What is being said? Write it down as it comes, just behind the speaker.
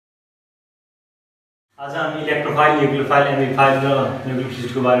आज हामी electrophile, nucleophile, एमिफाइल र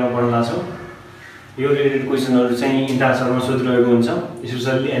न्यूक्लियोफिलिसिटीको बारेमा पढ्न लाग्छौँ। यो रिलेटेड क्वेशनहरु चाहिँ इन्ट्रान्समा सोधिरहेको हुन्छ।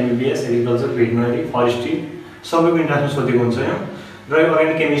 Specially MBBS, agriculture, veterinary, forestry सबैको इन्ट्रान्समा सोधेको हुन्छ यो। र यो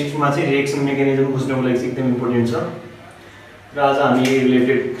अर्गानिक केमिस्ट्रीमा चाहिँ रिएक्सन मेकानिजम बुझ्नको लागि एकदम इम्पोर्टेन्ट छ। र आज हामी यो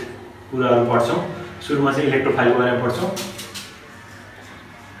रिलेटेड कुराहरु पढ्छौँ। सुरुमा चाहिँ इलेक्ट्रोफाइलको बारेमा पढ्छौँ।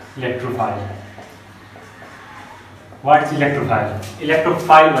 Electrophile What is electrophile?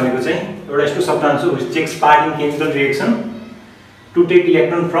 Electrophile भनेको चाहिँ एउटा यस्तो शब्दांश हो which takes part in chemical reaction to take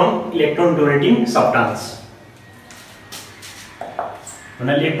electron from electron donating substance.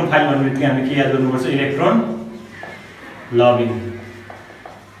 भने इलेक्ट्रोफाइल भन्ने बित्तिकै हामीले के याद गर्नुपर्छ? Electron loving.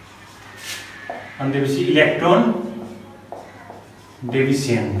 अनि त्यसपछि इलेक्ट्रोन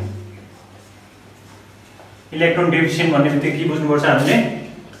डेफिसिएन्ट। इलेक्ट्रोन डेफिसिएन्ट भन्ने बित्तिकै के बुझ्नुपर्छ हामीले?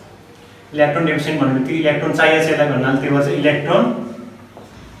 इलेक्ट्रोन डेफिसिएन्ट भन्ने बित्तिकै इलेक्ट्रोन चाहिएको छ यसलाई भन्नाले त्यही भएर चाहिँ इलेक्ट्रोन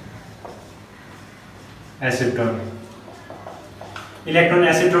एक्सेप्टर। इलेक्ट्रोन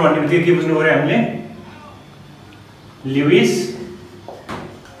एक्सेप्टर भन्ने बित्तिकै के बुझ्नु पर्यो हामीले? ल्युइस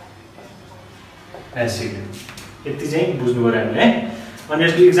एसिड। यति चाहिँ बुझ्नु पर्यो हामीले। अनि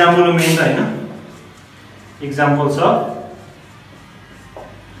यसको एक्जाम्पल मेन त हैन। Examples of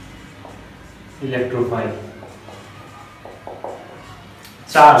electrophile.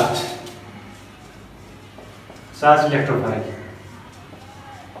 Charge electrophile.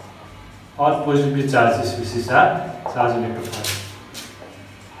 All positively charged species are charged electrophile.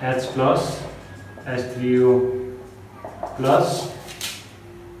 H plus, H3O plus,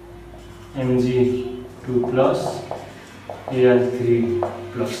 Mg2 plus, Al3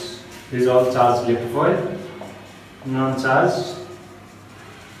 plus. These are all charged electrophile. Non-charged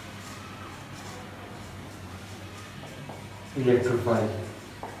electrophile.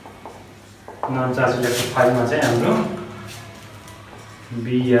 Non-charged electrophile मा चाहिँ हाम्रो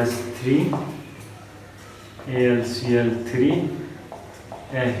Bs3 AlCl3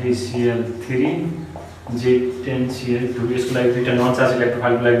 FeCl3 Z10Cl2 यसको लागि दुईटा non-charged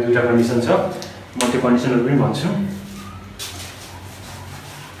electrophile को लागि दुईटा condition छ। म त्यो कन्डिसनहरु पनि भन्छु।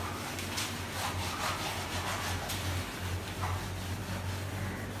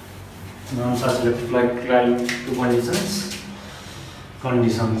 Non-charged electrophile को लागि two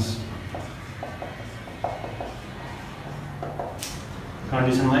conditions.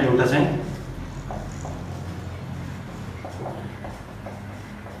 कन्डिसनमा एउटा चाहिँ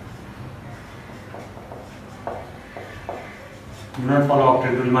do not follow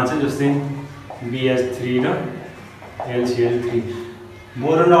octet rule मा चाहिँ जस्तै Bs3 र AlCl3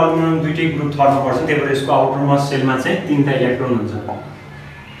 बोरोन र अल्युमिनियम दुईटै ग्रुप थर्डमा पर्छ। त्यही भएर यसको आउटरमोस्ट सेलमा चाहिँ तीनटा इलेक्ट्रोन हुन्छ।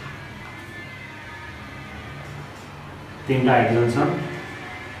 तीनटा हाइड्रोजन छ।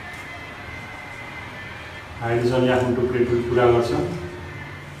 हाइड्रोजनले आफ्नो टुक्रे टुक्रे पूरा गर्छ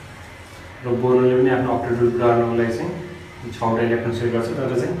र बोरोनले पनि आफ्नो octet rule पूरा गर्नको लागि चाहिँ 6वटा इलेक्ट्रोन सेयर गर्छ।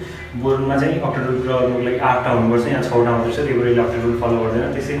 तर चाहिँ बोरोनमा चाहिँ octet rule पूरा गर्नको लागि 8टा हुनुपर्छ, यहाँ 6वटा मात्र छ। त्यही भएर यसले octet rule फलो गर्दैन।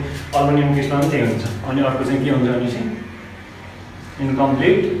 त्यसै अल्युमिनियम केसमा पनि त्यही हुन्छ। अनि अर्को चाहिँ के हुन्छ भने चाहिँ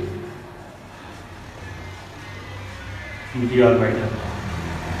incomplete d orbital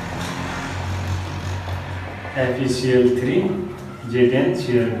FeCl3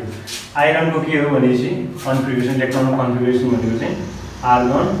 Z10Cl2। Iron को के हो भनेपछि कन्फिगरेसन इलेक्ट्रोन कन्फिगरेसन भनेको चाहिँ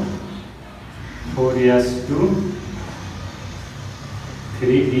आर्गन 4s2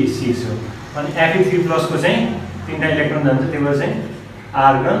 3d6 हो। अनि Fe3+ को चाहिँ तीनटा इलेक्ट्रोन जान्छ। त्यही भएर चाहिँ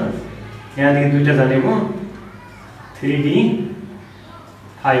आर्गन यहाँदेखि दुईटा जाने हो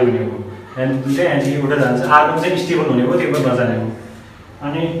 3d5 हुने हो। यहाँ दुईटा यहाँदेखि एउटा जान्छ। आर्गन चाहिँ स्टेबल हुने हो, त्यही भएर नजाने हो।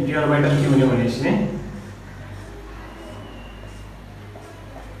 अनि डी अर्बिटल के हुने भनेपछि चाहिँ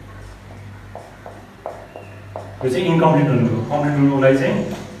यो चाहिँ इन्कम्प्लिट हुनु हो। कम्प्लिट हुनुको लागि चाहिँ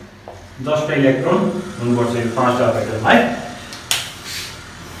 10टा इलेक्ट्रोन हुनुपर्छ यो 5टा अर्बिटल है।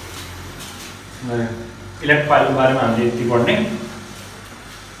 इलेक्ट्रोफाइलको बारेमा हामीले यति पढ्ने।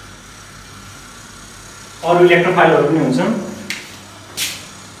 अरु इलेक्ट्रोफाइलहरु पनि हुन्छन्।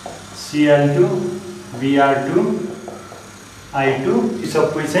 Cl2 Br2 I2 यी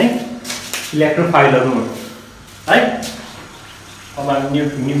सबै चाहिँ इलेक्ट्रोफाइलहरु हो है। अब हामी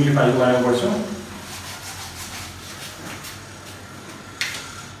न्यूक्लियोफाइलको बारेमा पढ्छौँ।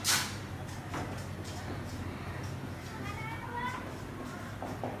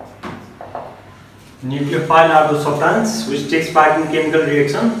 Nucleophile are those substances which takes part in chemical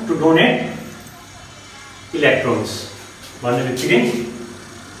reaction to donate electrons. भन्ने बित्तिकै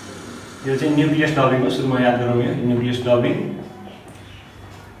यो चाहिँ न्यूक्लियस लभिङ हो। सुरुमा याद गरौँ यो nucleus loving.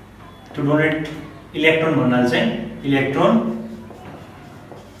 To donate electron भन्नाले चाहिँ electron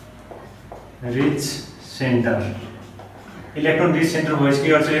rich centre. Electron rich centre भएपछि के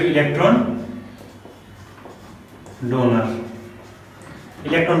गर्छ यो इलेक्ट्रोन डोनर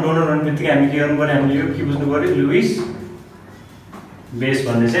इलेक्ट्रोन डोनर भन्ने बित्तिकै हामी के गर्नु पर्यो हामीले यो के बुझ्नु पर्यो लुइस बेस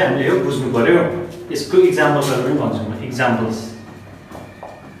भन्ने चाहिँ हामीले यो बुझ्नु पर्यो यसको एक्जाम्पल्सहरु पनि भन्छु म एक्जाम्पल्स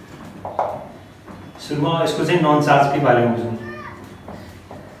सुरुमा यसको चाहिँ नन चार्ज के बारेमा बुझौं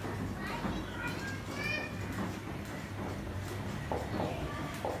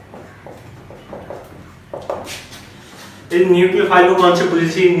यदि न्यूक्लियोफाइल को कन्सेप्ट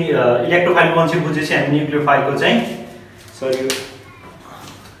बुझेपछि इलेक्ट्रोफाइल को कन्सेप्ट बुझेपछि हामी न्यूक्लियोफाइल को चाहिँ सरी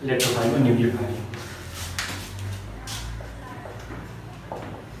इलेक्ट्रोफाइल को न्यूक्लियोफाइल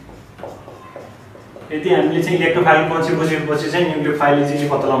यदि हामीले चाहिँ इलेक्ट्रोफाइल को कन्सेप्ट बुझेपछि चाहिँ न्यूक्लियोफाइल चाहिँ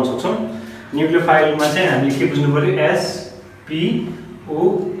पत्ता लगाउन सक्छौं न्यूक्लियोफाइलमा चाहिँ हामीले के बुझ्नु पर्यो S P O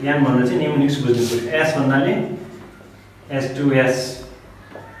N भनेर चाहिँ न्युमेरिक्स बुझ्नु पर्यो S भन्नाले S2S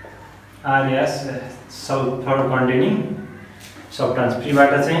RS sulphur containing substance P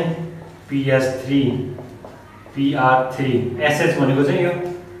बाट चाहिँ PS3 PR3 SH भनेको चाहिँ यो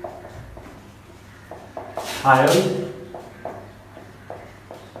थायल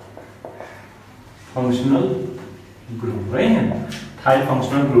फंक्शनल ग्रुप है थायल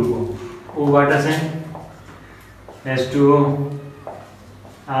फंक्शनल ग्रुप हो O बाट चाहिँ H2O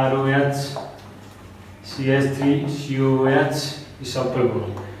ROH CH3 COH यो सबै हो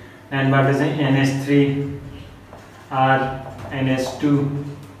N बाट चाहिँ NH3 R NH2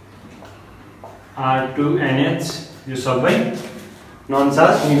 R2 NH यो सबै नन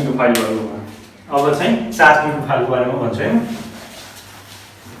चार्ज न्यूक्लियोफाइलहरु हो अब चाहिँ चार्ज न्यूक्लियोफाइलको बारेमा भन्छु है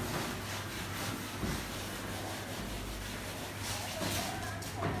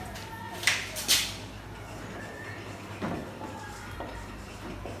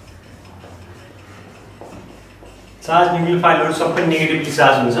चार्ज न्यूक्लियोफाइलहरु सबै नेगेटिभली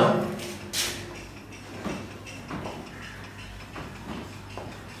चार्ज हुन्छ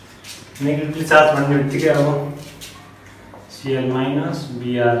नेगेटिभली चार्ज भन्ने बित्तिकै अब Cl minus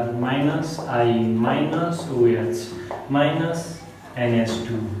Br minus I minus OH minus NH2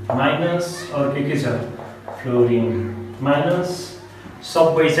 minus और के छ फ्लोरिन minus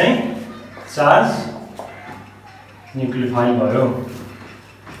सबै चाहिँ चार्ज न्यूक्लियोफाइल भयो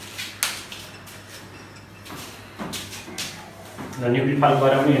र न्यूक्लियोफाइल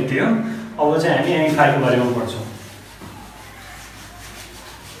बारेमा पनि यति हो अब चाहिँ हामी एमिफाइलको बारेमा पढ्छौं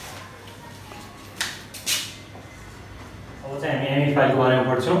एमिफाइल को बारेमा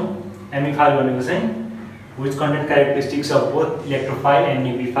पढ्छौं एमिफाइल भनेको चाहिँ which contain characteristics of both electrophile and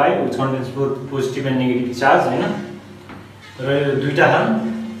nucleophile which contains both positive and negative charge हैन र यो दुईटा छन्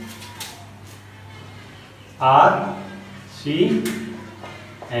R C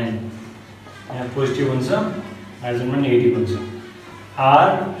N यहाँ पोजिटिभ हुन्छ हाइड्रोजनमा नेगेटिभ हुन्छ R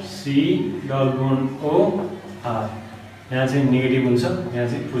C double bond O R यहाँ चाहिँ नेगेटिभ हुन्छ यहाँ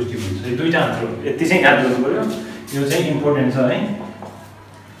चाहिँ पोजिटिभ हुन्छ यो दुईटा मात्र हो यति चाहिँ याद गर्नु पर्यो यो चाहिँ इम्पोर्टेन्ट छ है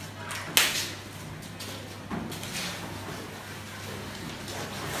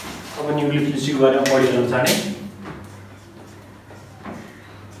अब न्यूक्लियोफिलिसिटीको बारेमा पढिरहन चाहे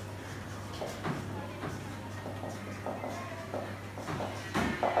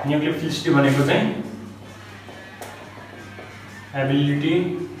न्यूक्लियोफिलिसिटी भनेको चाहिँ ability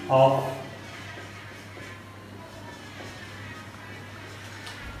of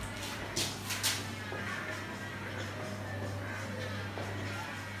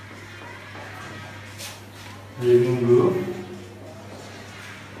living group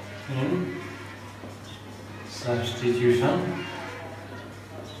in substitution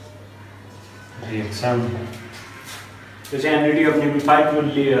reaction. So, the ability of nucleophile to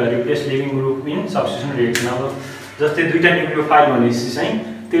replace living group in substitution reaction. अब जस्तै दुईटा न्यूक्लियोफाइल भनेपछि चाहिँ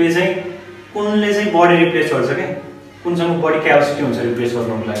त्यसले चाहिँ कुनले चाहिँ बडी रिप्लेस गर्छ के कुनसँग बडी क्यापेसिटी हुन्छ रिप्लेस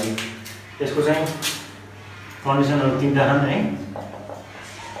गर्नको लागि यसको चाहिँ कन्डिसनहरु तीनटा छन् है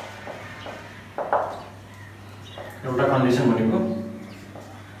एउटा कन्डिसन भनेको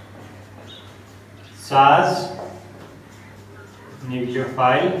charge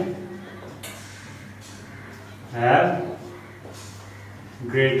nucleophile have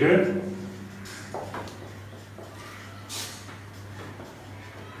greater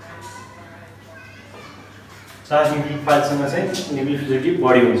charge nucleophile सँग चाहिँ nucleophilicity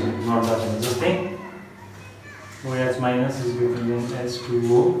बढी हुन्छ नन चार्ज जस्तै OH minus is greater than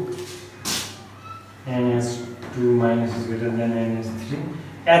H2O NH2 minus is greater than NH3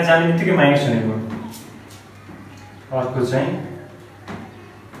 H जाने बित्तिकै माइनस हुनेको अर्को चाहिँ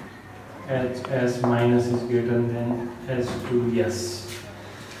HS minus is greater than H2S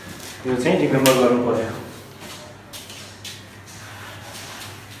यो चाहिँ रिमेम्बर गर्नु पर्यो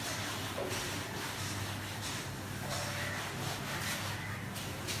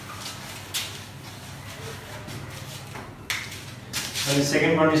अनि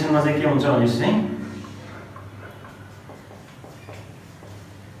सेकेन्ड कन्डिसनमा चाहिँ के हुन्छ भनेपछि चाहिँ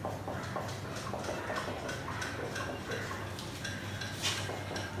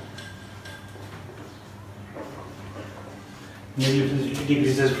nucleophilicity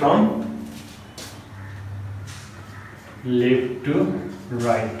decreases from left to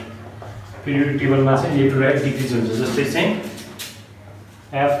right. Periodic table मा चाहिँ left to right decrease हुन्छ। जस्तै चाहिँ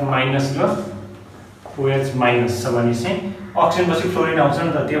F माइनस र OH माइनस छ भने चाहिँ अक्सिजन पछि फ्लोरिन आउँछ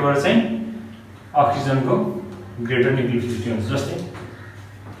नि त, त्यही भएर चाहिँ अक्सिजनको ग्रेटर न्युक्लियोफिलिटी हुन्छ। जस्तै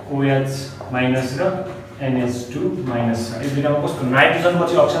OH माइनस र NH2 माइनस छ। यो दुईटामा कस्तो नाइट्रोजन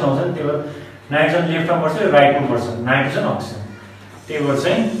पछि अक्सिजन आउँछ नि, त्यही भएर नाइट्रोजन लेफ्टमा पर्छ राइटमा पर्छ, नाइट्रोजन अक्सिजन, त्यही भएर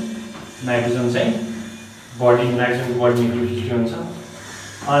चाहिँ नाइट्रोजन चाहिँ नाइट्रोजनको बडी न्युक्लियोफिलिटी हुन्छ।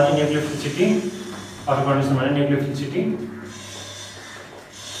 अनि न्युक्लियोफिलिसिटी अर्को कन्डिसन भने न्युक्लियोफिलिसिटी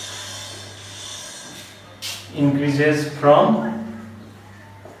increases from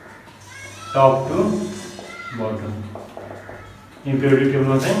top to bottom. Periodic table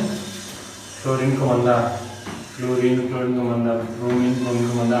में फ्लोरीन को बंदा फ्लोरीन को बंदा ब्रोमीन को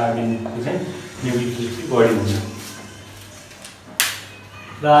बंदा आर्गन को चाहिँ न्युक्लियोफिलिसिटी बढी हुन्छ।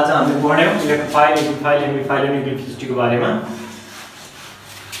 र आज हामीले पढ्यौं इलेक्ट्रोफाइल, न्युक्लियोफाइल, एम्फिफाइल र न्युक्लियोफिलिसिटी को बारेमा।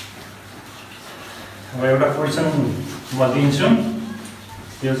 अब एउटा क्वेशन म दिन्छु,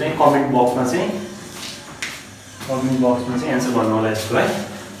 यो चाहिँ कमेन्ट बक्समा चाहिँ एन्सर भन्नु होला यसको है।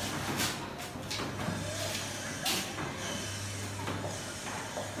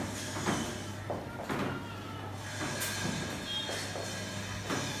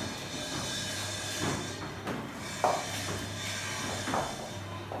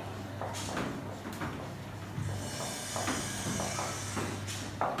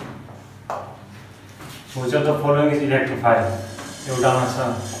 Which of the following is electrophile? एउटामा छ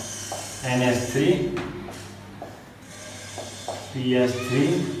NH3, PS3,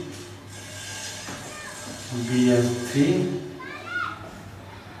 BS3,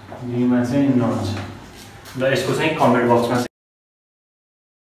 B मा चाहिँ नन छ। ल यसको चाहिँ कमेन्ट बक्समा